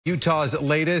Utah's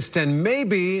latest and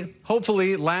maybe,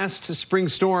 hopefully, last spring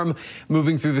storm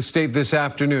moving through the state this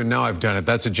afternoon. Now I've done it.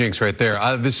 That's a jinx right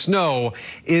there. The snow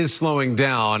is slowing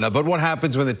down, but what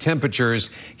happens when the temperatures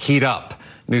heat up?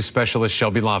 News specialist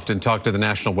Shelby Lofton talked to the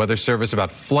National Weather Service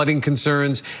about flooding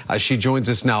concerns. She joins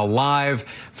us now live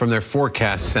from their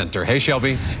forecast center. Hey,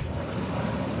 Shelby.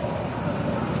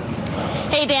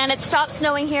 Hey, Dan, it stopped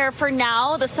snowing here for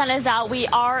now. The sun is out. We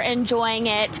are enjoying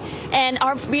it. And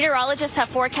our meteorologists have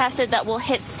forecasted that we'll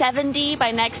hit 70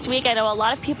 by next week. I know a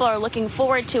lot of people are looking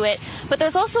forward to it, but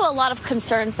there's also a lot of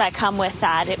concerns that come with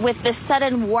that. With this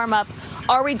sudden warm up,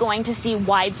 are we going to see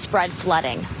widespread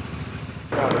flooding?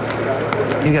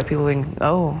 You got people thinking,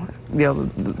 oh,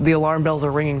 the alarm bells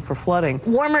are ringing for flooding.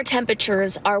 Warmer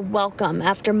temperatures are welcome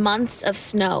after months of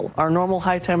snow. Our normal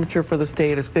high temperature for the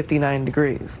state is 59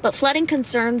 degrees. But flooding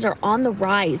concerns are on the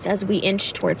rise as we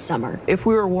inch towards summer. If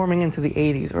we were warming into the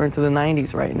 80s or into the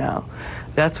 90s right now,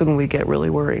 that's when we get really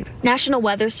worried. National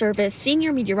Weather Service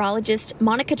senior meteorologist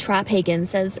Monica Traphagan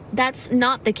says that's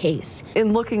not the case.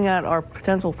 In looking at our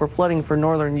potential for flooding for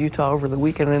northern Utah over the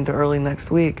weekend and into early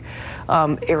next week,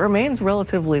 it remains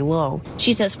relatively low.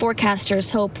 She says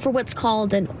forecasters hope for what's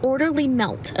called an orderly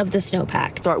melt of the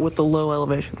snowpack. Start with the low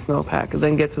elevation snowpack, and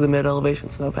then get to the mid elevation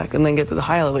snowpack, and then get to the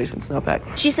high elevation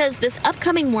snowpack. She says this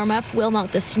upcoming warm-up will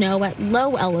melt the snow at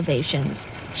low elevations.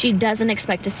 She doesn't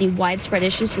expect to see widespread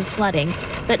issues with flooding,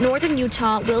 but northern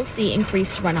Utah will see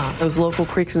increased runoff. Those local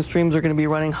creeks and streams are going to be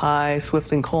running high,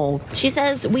 swift, and cold. She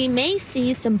says we may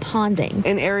see some ponding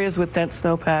in areas with dense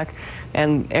snowpack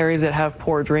and areas that have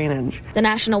poor drainage. The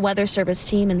National Weather Service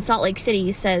team in Salt Lake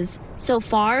City says so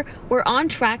far we're on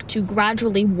track to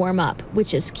gradually warm up,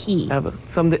 which is key. Have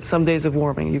some days of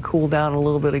warming. You cool down a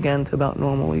little bit again to about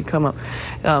normal. You come up,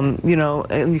 and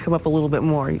you come up a little bit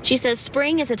more. She says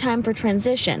spring is a time for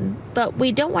transition, but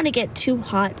we don't want to get too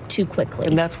hot too quickly.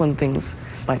 And that's when things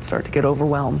might start to get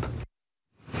overwhelmed.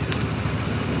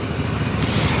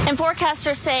 And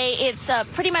forecasters say it's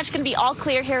pretty much going to be all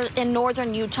clear here in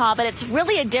northern Utah, but it's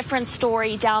really a different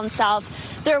story down south.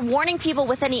 They're warning people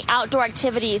with any outdoor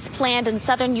activities planned in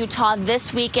southern Utah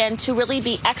this weekend to really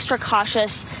be extra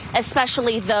cautious,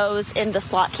 especially those in the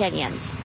slot canyons.